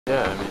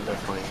Yeah, I mean,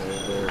 definitely.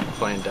 They're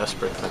playing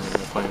desperate. I mean,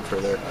 they're playing for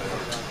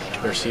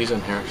their season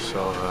here,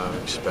 so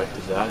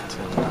expected that,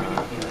 and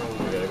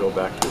we got to go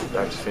back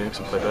to Phoenix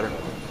and play better.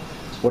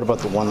 What about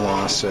the one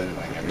loss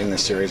in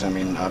this series? I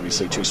mean,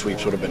 obviously 2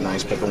 sweeps would have been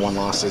nice, but the one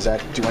loss, does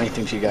that do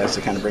anything to you guys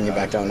to kind of bring you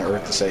back down to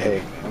earth to say,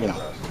 hey,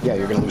 yeah,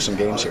 you're going to lose some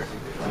games here?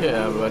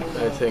 Yeah, but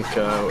I think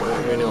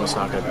we know it's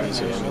not going to be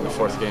easy. I mean, the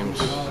fourth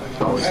game's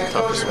always the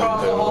toughest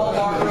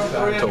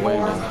one to win,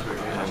 and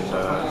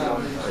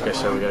like I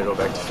said, we got to go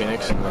back to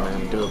Phoenix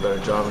and do a better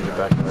job and get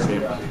back to our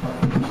game.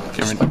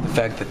 Despite the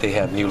fact that they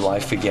have new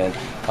life again,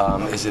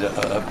 does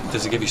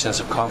it give you a sense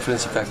of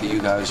confidence, the fact that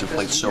you guys have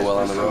played so well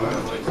on the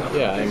road?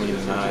 Yeah, I mean,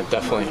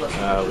 definitely.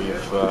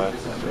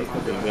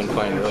 We've been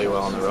playing really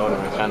well on the road,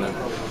 and we kind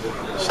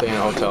of stay in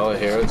a hotel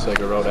here. It's like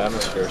a road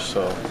atmosphere,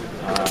 so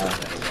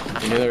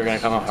we knew they were going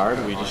to come up hard.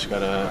 We just got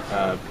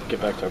to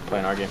get back to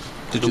playing our game.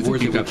 The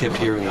word that we kept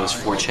hearing was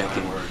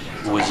forechecking.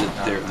 Was it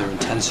their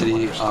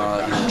intensity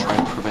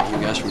trying to prevent you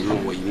guys from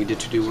doing what you needed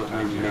to do,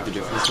 maybe make the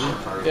difference in it?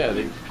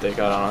 Yeah, they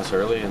got on us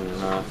early, and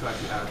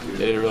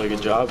they did a really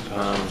good job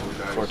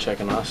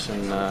forechecking us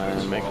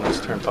and making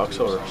us turn pucks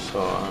over.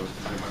 So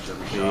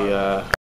we